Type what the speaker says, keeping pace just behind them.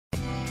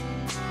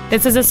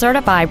This is a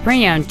certified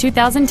pre-owned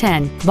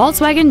 2010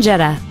 Volkswagen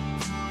Jetta.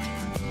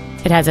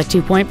 It has a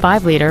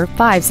 2.5-liter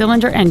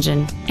 5-cylinder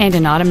engine and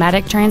an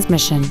automatic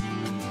transmission.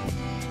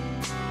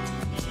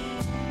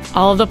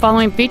 All of the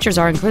following features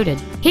are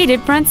included: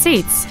 heated front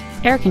seats,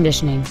 air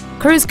conditioning,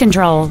 cruise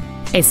control,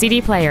 a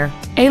CD player,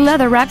 a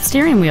leather-wrapped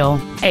steering wheel,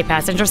 a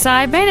passenger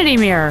side vanity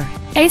mirror,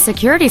 a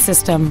security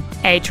system,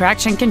 a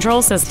traction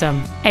control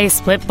system, a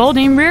split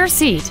folding rear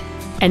seat,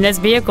 and this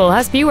vehicle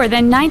has fewer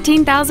than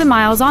 19,000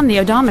 miles on the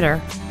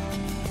odometer.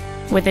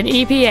 With an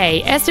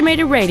EPA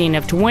estimated rating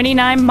of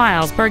 29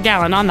 miles per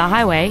gallon on the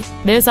highway,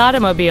 this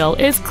automobile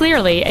is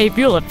clearly a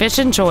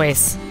fuel-efficient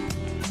choice.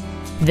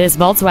 This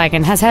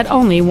Volkswagen has had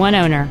only one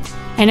owner,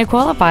 and it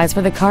qualifies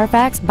for the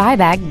Carfax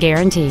buyback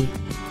guarantee.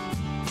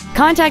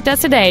 Contact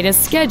us today to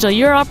schedule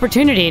your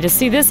opportunity to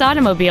see this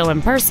automobile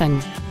in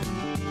person.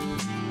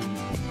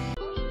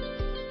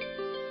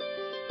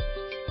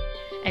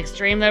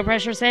 Extreme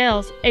low-pressure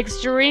sales,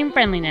 extreme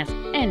friendliness,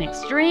 and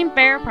extreme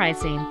fair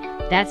pricing.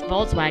 That's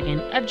Volkswagen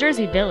of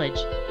Jersey Village,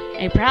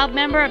 a proud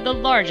member of the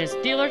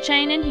largest dealer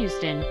chain in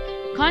Houston.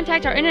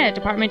 Contact our internet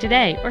department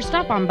today or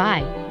stop on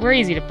by. We're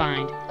easy to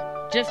find.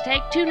 Just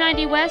take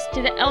 290 West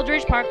to the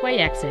Eldridge Parkway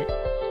exit.